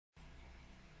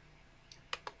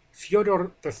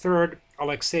Fyodor III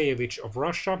Alexeyevich of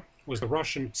Russia was the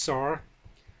Russian Tsar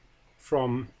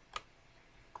from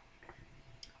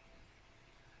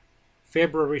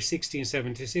February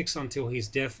 1676 until his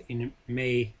death in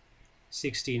May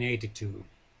 1682.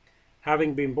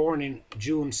 Having been born in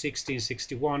June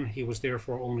 1661, he was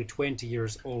therefore only 20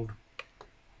 years old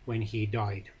when he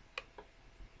died.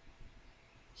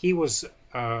 He was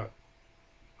a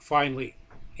finely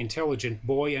intelligent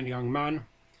boy and young man,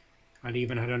 and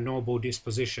even had a noble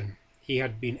disposition. He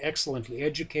had been excellently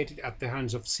educated at the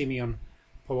hands of Simeon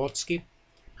Polotsky,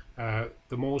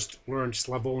 the most learned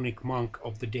Slavonic monk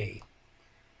of the day.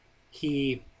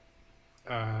 He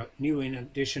knew, in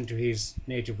addition to his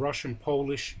native Russian,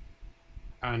 Polish,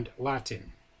 and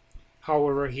Latin.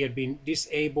 However, he had been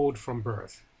disabled from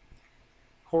birth,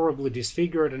 horribly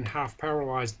disfigured and half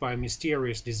paralyzed by a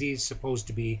mysterious disease supposed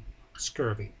to be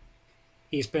scurvy.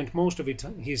 He spent most of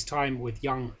his time with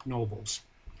young nobles.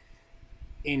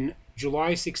 In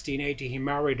July 1680, he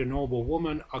married a noble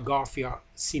woman, Agafia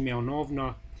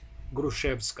Simeonovna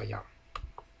Grushevskaya.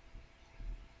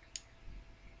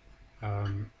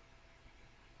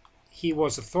 He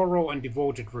was a thorough and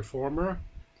devoted reformer.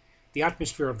 The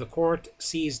atmosphere of the court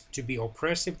ceased to be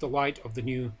oppressive, the light of a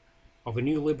new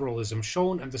liberalism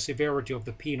shone, and the severity of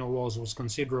the penal laws was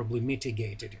considerably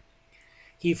mitigated.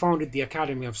 He founded the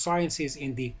Academy of Sciences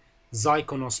in the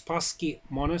Zaikonospassky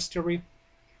monastery,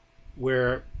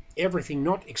 where everything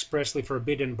not expressly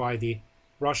forbidden by the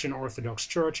Russian Orthodox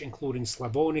Church, including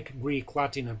Slavonic, Greek,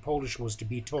 Latin, and Polish, was to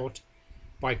be taught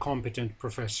by competent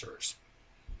professors.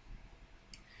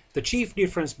 The chief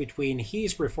difference between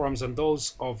his reforms and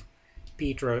those of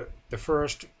Peter I,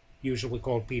 usually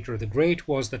called Peter the Great,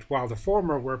 was that while the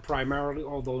former were primarily,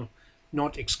 although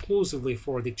not exclusively,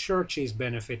 for the church's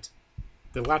benefit,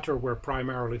 the latter were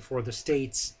primarily for the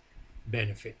state's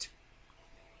benefit.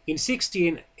 In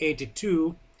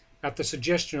 1682, at the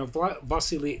suggestion of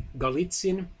Vasily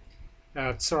Golitsyn,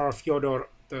 Tsar Fyodor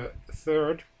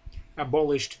III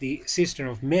abolished the system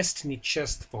of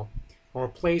местничество, or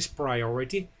place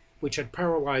priority, which had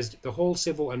paralyzed the whole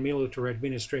civil and military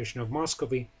administration of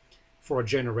Muscovy for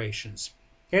generations.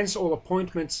 Hence, all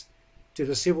appointments to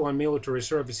the civil and military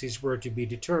services were to be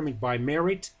determined by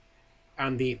merit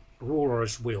and the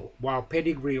ruler's will, while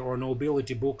pedigree or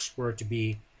nobility books were to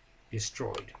be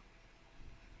destroyed.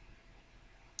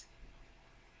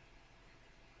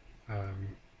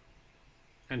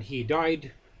 And he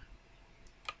died,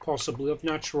 possibly of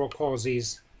natural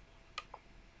causes,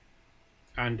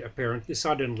 and apparently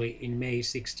suddenly, in May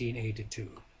 1682.